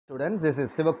Students, this is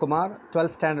Sivakumar,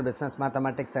 12th Standard Business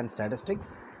Mathematics and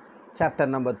Statistics, Chapter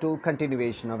number 2,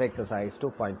 continuation of exercise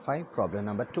 2.5, problem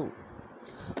number 2.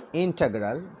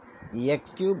 Integral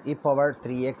x cube e power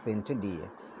 3x into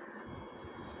dx.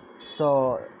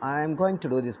 So, I am going to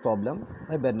do this problem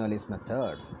by Bernoulli's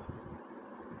method.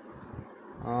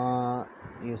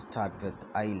 You start with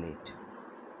isolate.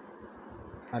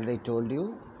 Already told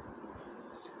you,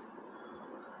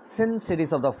 since it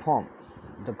is of the form,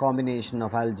 the combination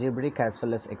of algebraic as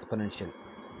well as exponential,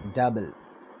 double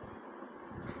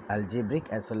algebraic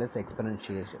as well as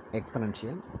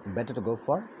exponential, better to go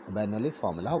for Bernoulli's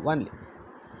formula only.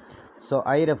 So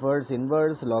I refers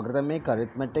inverse, logarithmic,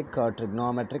 arithmetic,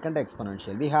 trigonometric and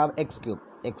exponential. We have x cube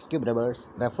refers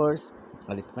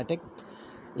arithmetic,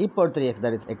 e power 3x,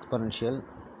 that is exponential.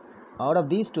 Out of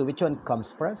these two, which one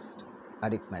comes first?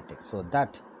 Arithmetic. So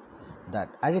that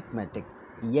arithmetic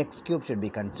x cube should be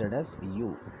considered as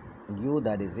u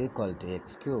that is equal to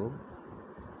x cube,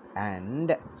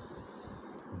 and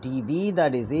dv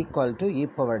that is equal to e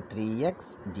power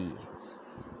 3x dx.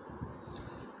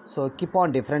 So keep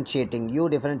on differentiating. U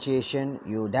differentiation,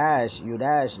 u dash,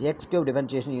 x cube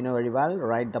differentiation, you know very well.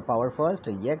 Write the power first,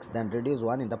 x, then reduce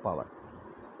 1 in the power.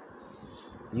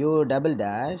 U double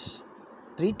dash,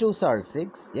 3 2s are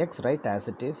 6, x write as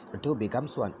it is, 2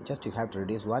 becomes 1. Just you have to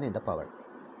reduce 1 in the power.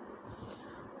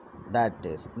 That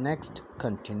is, next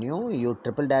continue, u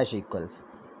triple dash equals,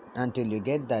 until you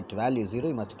get that value 0,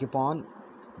 you must keep on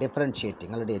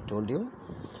differentiating. Already I told you.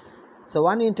 So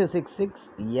 1 into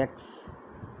 6, x.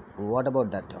 What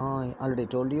about that? I already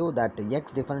told you that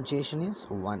x differentiation is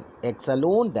 1. X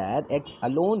alone that, x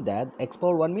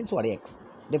power 1 means what? X.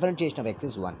 Differentiation of x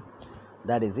is 1.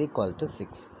 That is equal to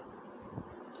 6.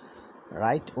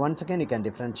 Right? Once again you can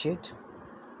differentiate.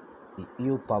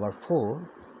 U power 4.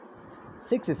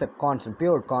 6 is a constant,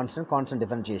 pure constant. Constant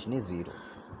differentiation is 0.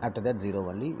 After that 0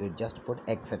 only, you just put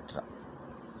etc.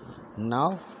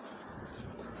 Now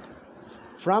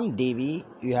from dv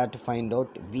you have to find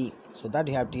out v, so that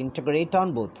you have to integrate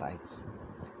on both sides.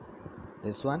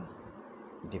 This one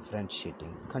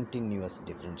differentiating, continuous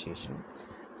differentiation,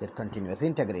 here continuous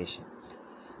integration.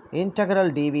 Integral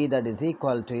dv that is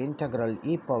equal to integral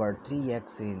e power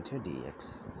 3x into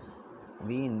dx.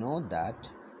 We know that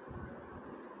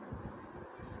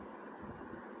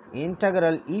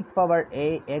integral e power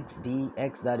ax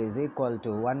dx that is equal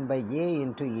to 1 by a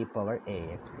into e power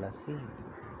ax plus c.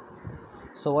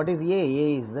 So what is a?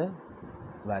 A is the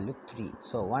value 3.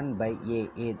 So 1 by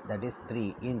a that is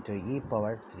 3 into e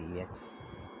power 3x.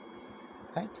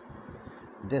 Right?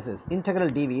 This is integral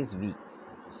dv is v.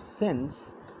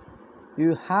 Since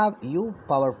you have u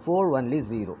power 4 only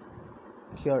 0.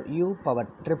 Here u power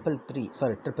triple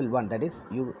 1, that is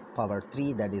u power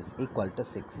 3 that is equal to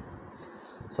 6.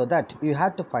 So that you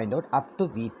have to find out up to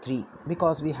v3,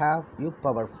 because we have u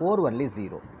power 4 only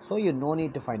 0. So you no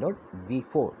need to find out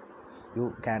v4.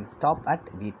 You can stop at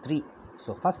v3.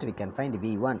 So first we can find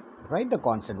v1. Write the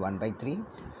constant 1 by 3.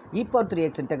 E power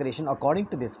 3x integration according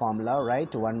to this formula,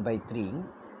 write 1 by 3,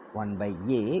 1 by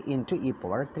a into e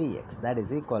power 3x. That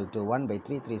is equal to 1 by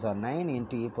 3, 3s are 9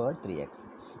 into e power 3x.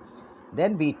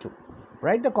 Then v2.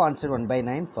 Write the constant 1 by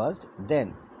 9 first.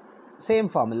 Then same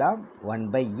formula, 1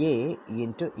 by a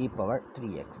into e power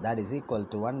 3x. That is equal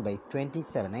to 1 by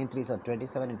 27. 9 3s are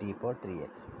 27 into e power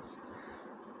 3x.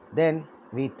 Then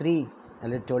v3. I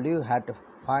already told you had to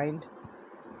find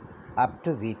up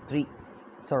to v3.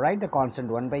 So write the constant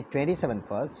 1 by 27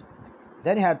 first.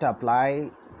 Then you have to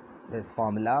apply this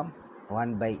formula,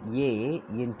 1 by a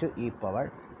into e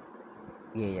power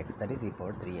ax, that is e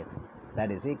power 3x.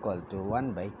 That is equal to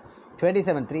 1 by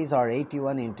 27. 3s are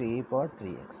 81 into e power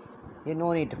 3x. You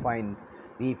no need to find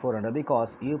v4 under,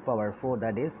 because u power 4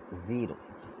 that is 0.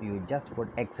 You just put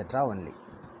etc. only.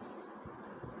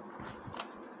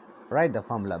 Write the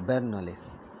formula,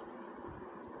 Bernoulli's.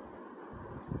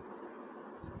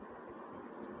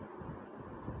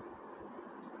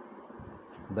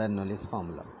 Bernoulli's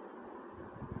formula.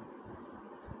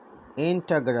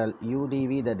 Integral u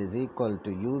dv that is equal to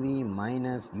uv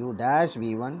minus u dash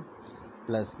v1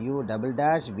 plus u double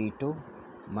dash v2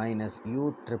 minus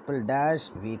u triple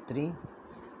dash v3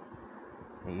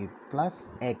 plus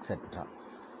etc.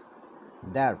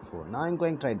 Therefore, now I am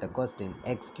going to write the question,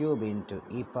 x cube into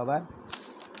e power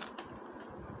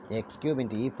 3x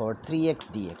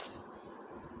dx.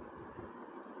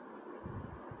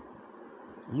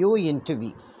 U into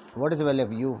v. What is the value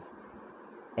of u?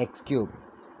 X cube.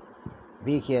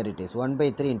 V here it is 1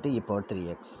 by 3 into e power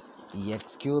 3x.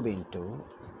 X cube into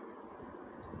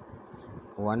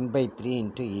 1 by 3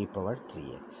 into e power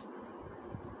 3x.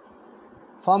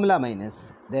 Formula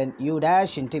minus, then u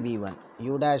dash into v1.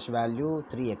 U dash value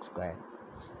 3x squared.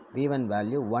 v1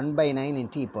 value 1 by 9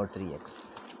 into e power 3x.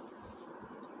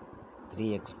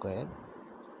 3x squared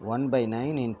 1 by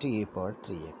 9 into e power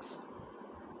 3x.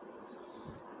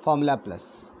 Formula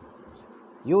plus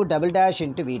u double dash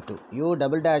into v2. U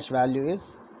double dash value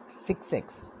is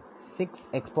 6x.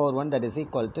 6x power 1, that is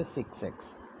equal to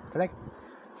 6x. Correct?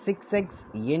 6x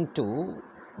into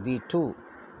v2,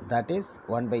 that is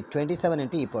 1 by 27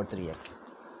 into e power 3x.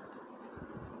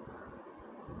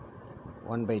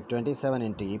 1 by 27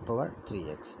 into e power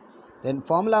 3x. Then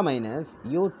formula minus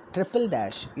u triple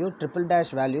dash. U triple dash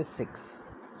value is 6.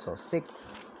 So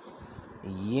 6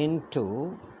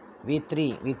 into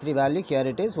v3. v3 value here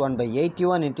it is 1 by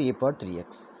 81 into e power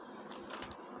 3x.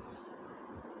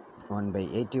 1 by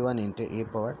 81 into e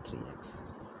power 3x.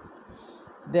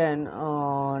 Then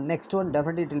next one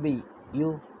definitely it will be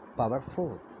u power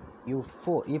 4.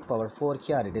 u4 e power 4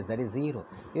 here it is, that is 0.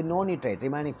 You no need to write.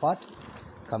 Remaining part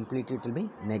completely it will be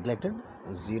neglected.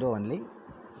 0 only.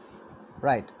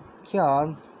 Right.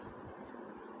 Here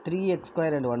 3x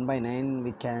square and 1 by 9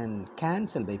 we can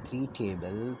cancel by 3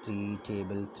 table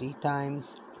 3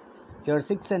 times. Here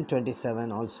 6 and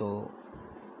 27 also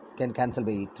can cancel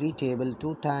by 3 table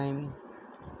 2 times.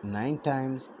 9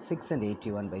 times. 6 and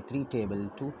 81 by 3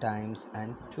 table 2 times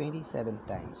and 27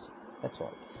 times. That's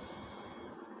all.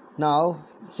 Now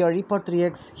here e power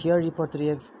 3x, here e power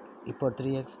 3x, e power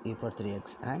 3x, e power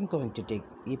 3x. I am going to take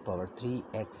e power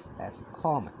 3x as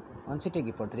common. Once you take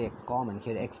e power 3x common,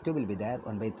 here x cube will be there,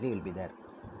 1 by 3 will be there.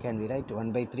 Can we write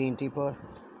 1 by 3 into e power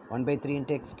 1 by 3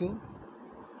 into x cube?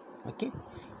 Okay.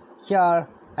 Here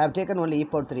I have taken only e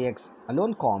power 3x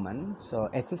alone common. So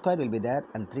x square will be there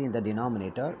and 3 in the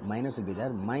denominator. Minus will be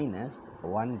there, minus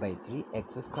 1 by 3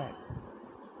 x square.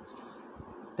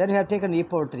 Then we have taken e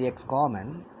power 3x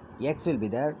common. X will be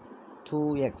there,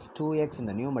 2x in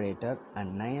the numerator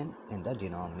and 9 in the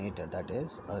denominator, that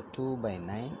is 2 by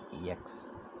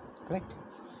 9x. Correct?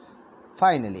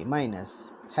 Finally minus,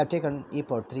 have taken e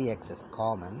power 3x as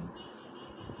common,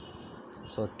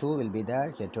 so 2 will be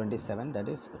there, here 27, that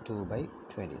is 2 by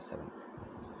 27.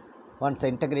 Once the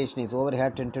integration is over, you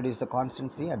have to introduce the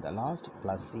constant c at the last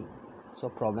plus c. So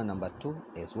problem number 2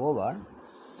 is over.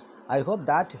 I hope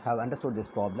that you have understood this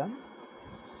problem.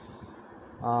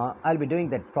 I'll be doing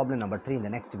that problem number 3 in the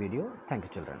next video. Thank you,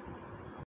 children.